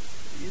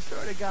 You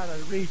sort of got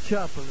to reach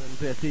up a little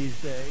bit these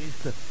days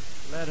to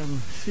let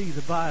them see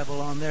the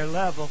Bible on their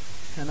level.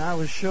 And I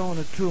was showing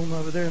it to them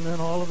over there, and then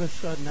all of a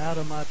sudden, out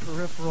of my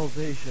peripheral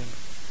vision,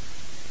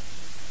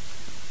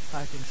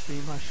 I can see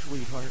my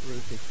sweetheart,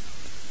 Ruthie.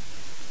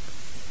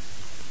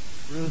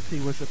 Ruthie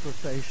was a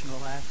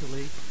professional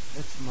athlete.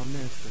 It's my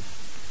missus.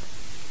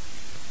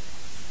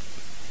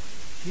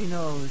 She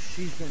knows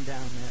she's been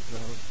down that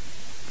road.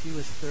 She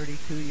was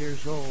 32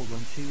 years old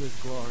when she was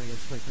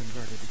gloriously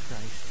converted to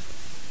Christ.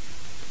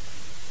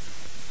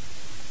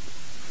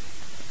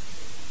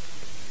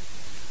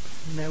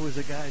 And there was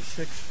a guy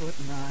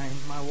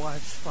 6'9". My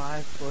wife's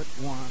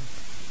 5'1".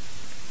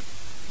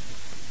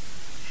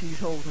 She's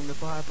holding the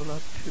Bible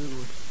up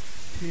too.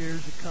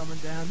 Tears are coming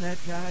down that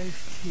guy's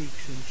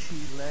cheeks, and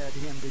she led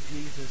him to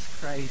Jesus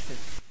Christ. And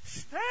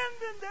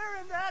standing there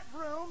in that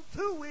room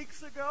 2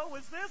 weeks ago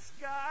was this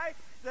guy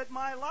that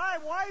my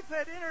wife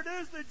had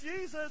introduced to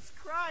Jesus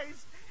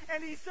Christ.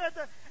 And he said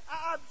that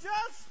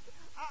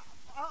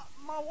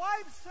my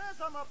wife says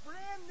I'm a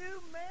brand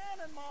new man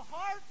and my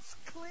heart's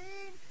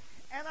clean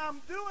and I'm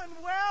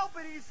doing well.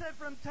 But he said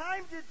from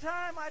time to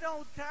time I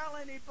don't tell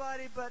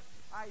anybody, but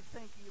I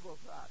think evil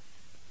thoughts.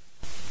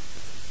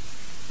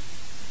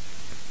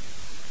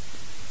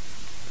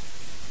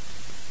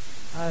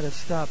 I ought to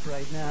stop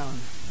right now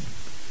and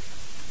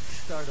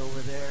start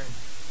over there.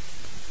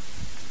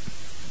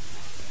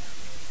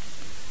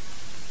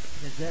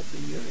 Has that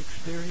been your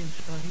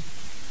experience, buddy?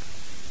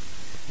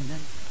 And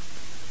then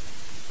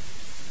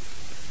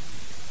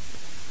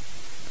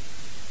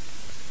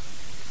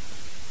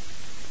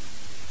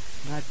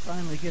I'd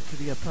finally get to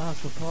the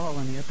Apostle Paul,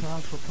 and the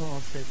Apostle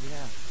Paul said,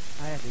 yeah,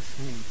 I had the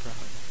same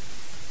problem.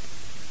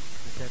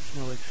 But that's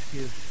no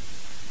excuse.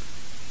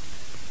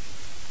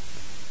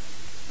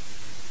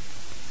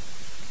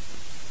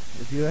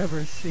 Have you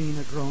ever seen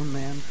a grown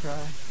man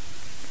cry?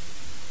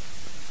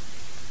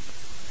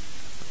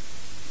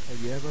 Have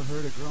you ever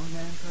heard a grown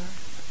man cry?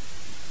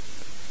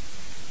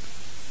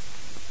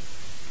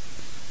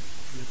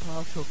 The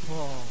Apostle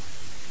Paul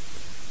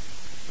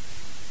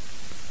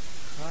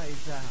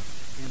cries out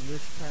in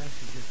this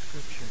passage of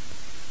Scripture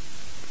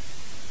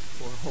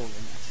for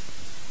holiness.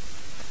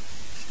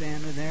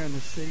 Standing there in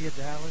the city of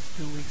Dallas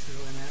 2 weeks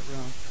ago in that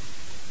room,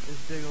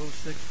 this big old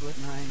 6'9"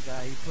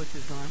 guy, he puts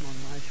his arm on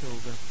my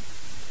shoulder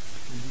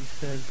and he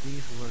says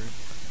these words.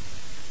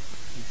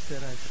 He said,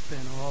 I've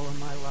spent all of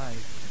my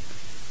life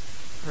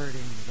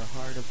hurting the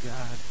heart of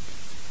God.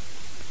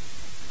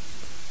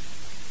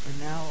 And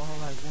now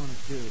all I want to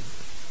do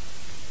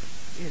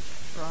is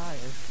try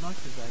as much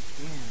as I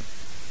can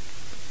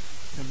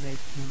to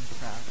make him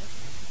proud of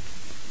me.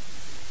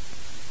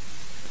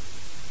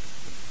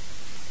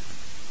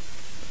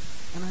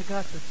 And I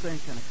got to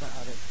thinking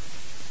about it.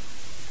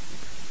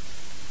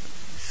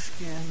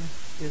 Skin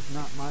is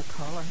not my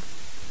color.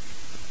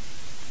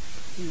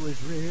 He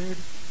was reared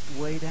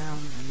way down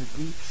in the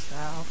deep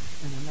south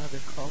in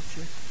another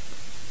culture.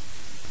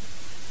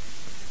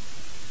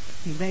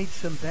 He made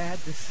some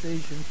bad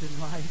decisions in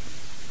life.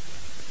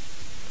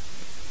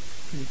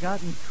 He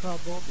got in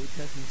trouble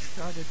because he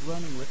started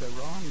running with the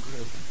wrong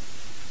group.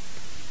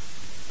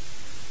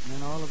 And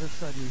then all of a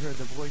sudden he heard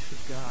the voice of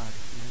God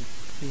in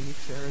Phoenix,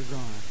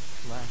 Arizona,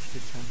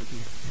 lasted some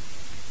years.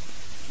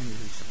 And he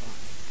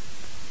responded.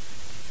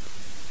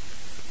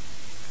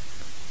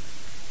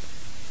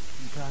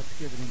 And God's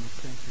given him a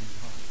thinking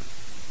heart.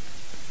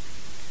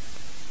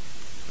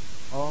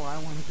 All I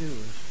want to do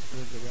is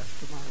live the rest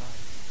of my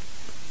life.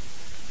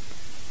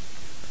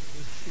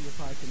 Let's see if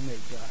I can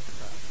make God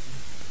proud of me.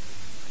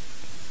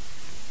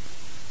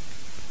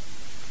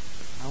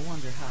 I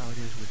wonder how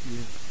it is with you.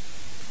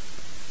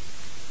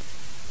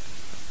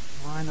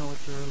 Well, I know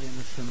it's early in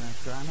the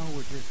semester. I know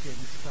we're just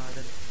getting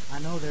started. I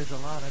know there's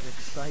a lot of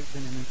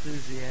excitement and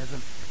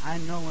enthusiasm.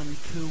 I know in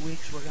 2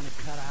 weeks we're going to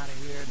cut out of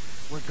here and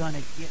we're going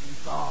to get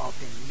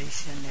involved in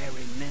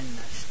missionary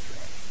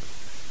ministry.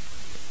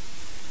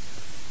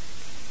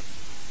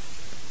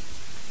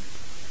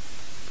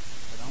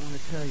 But I want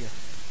to tell you,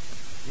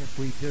 if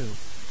we do,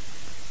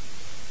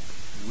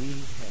 we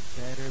had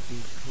better be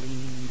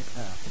cleaned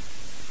up.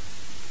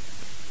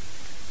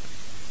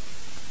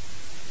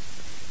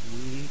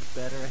 We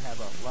better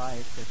have a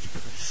life that's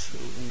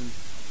pursuing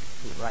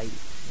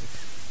rightness,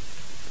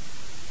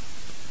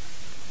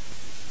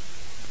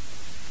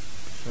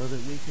 so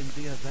that we can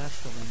be a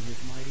vessel in His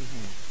mighty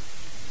hand,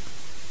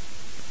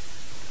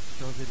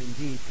 so that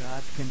indeed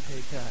God can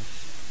take us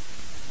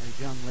as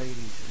young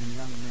ladies and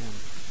young men,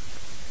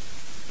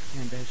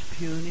 and as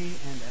puny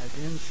and as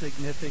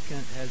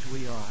insignificant as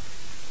we are,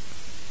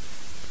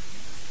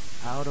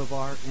 out of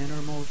our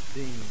innermost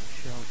being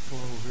shall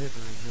flow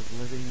rivers of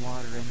living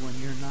water. And when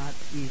you're not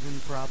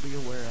even probably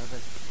aware of it,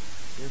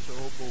 this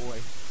old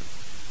boy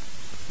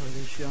or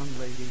this young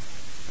lady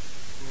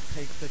will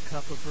take the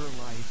cup of her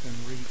life and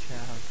reach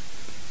out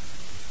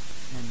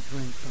and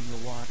drink from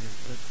the waters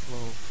that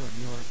flow from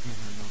your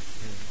innermost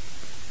being.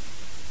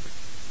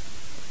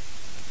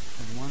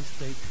 And once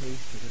they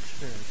taste of the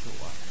spiritual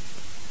water,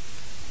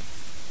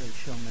 they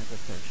shall never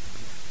thirst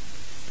again.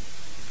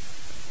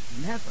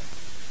 Never.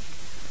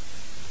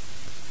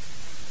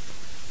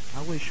 I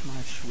wish my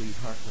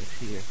sweetheart was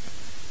here.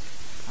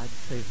 I'd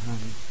say,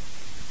 honey,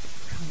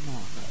 come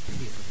on up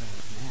here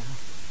right now.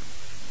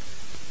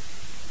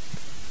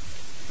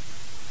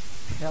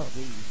 Tell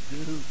these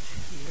dudes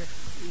here,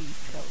 please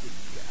tell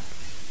these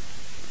guys.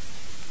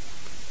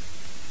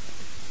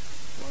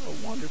 What a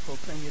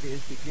wonderful thing it is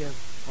to give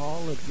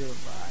all of your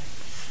lives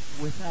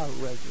without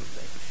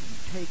reservation,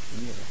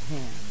 taking your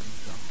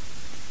hands on,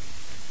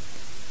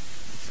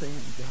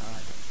 saying,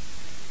 God,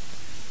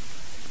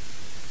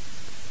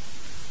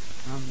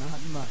 I'm not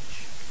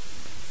much,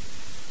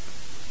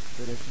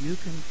 but if you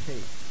can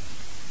take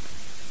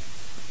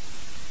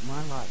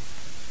my life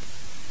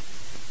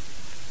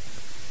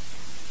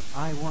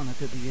I want it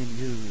to be in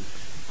use.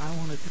 I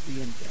want it to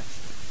be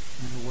invested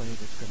in a way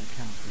that's going to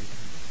count for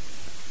eternity.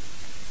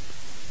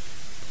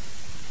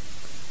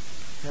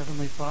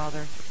 Heavenly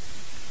Father,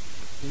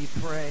 we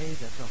pray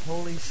that the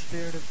Holy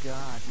Spirit of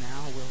God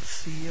now will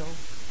seal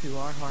to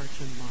our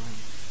hearts and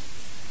minds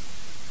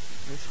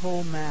this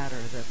whole matter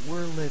that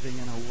we're living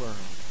in a world.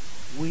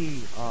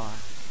 We are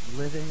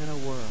living in a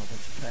world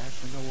that's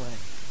passing away.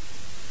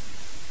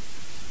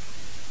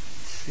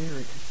 It's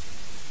serious.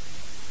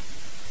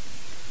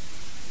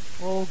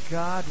 Oh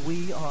God,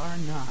 we are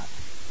not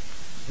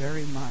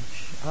very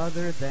much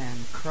other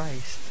than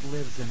Christ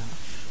lives in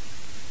us.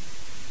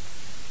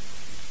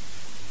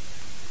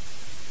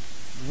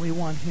 We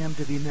want Him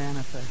to be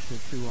manifested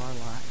through our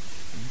lives.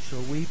 And so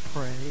we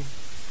pray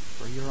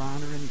for your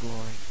honor and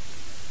glory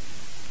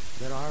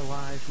that our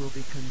lives will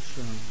be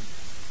consumed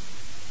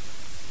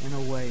in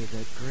a way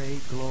that great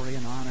glory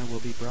and honor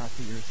will be brought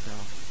to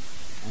yourself,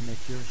 and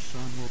that your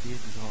Son will be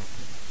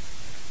exalted,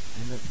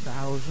 and that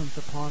thousands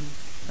upon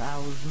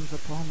thousands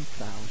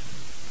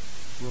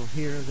will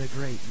hear the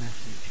great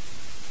message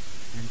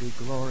and be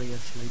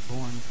gloriously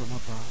born from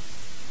above.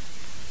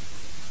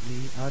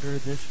 We utter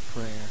this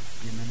prayer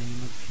in the name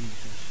of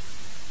Jesus,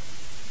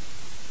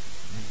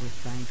 and with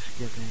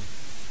thanksgiving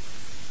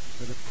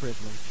for the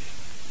privilege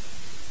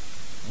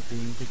of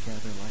being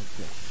together like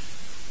this.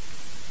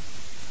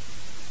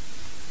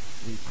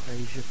 We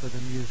praise you for the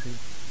music.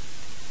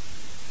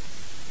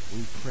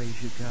 We praise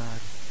you, God,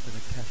 for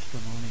the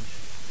testimonies.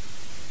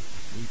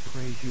 We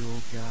praise you,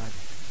 O God,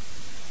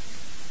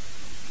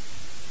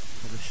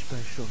 for the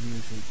special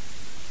music.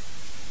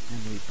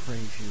 And we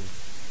praise you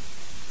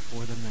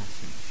for the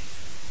message.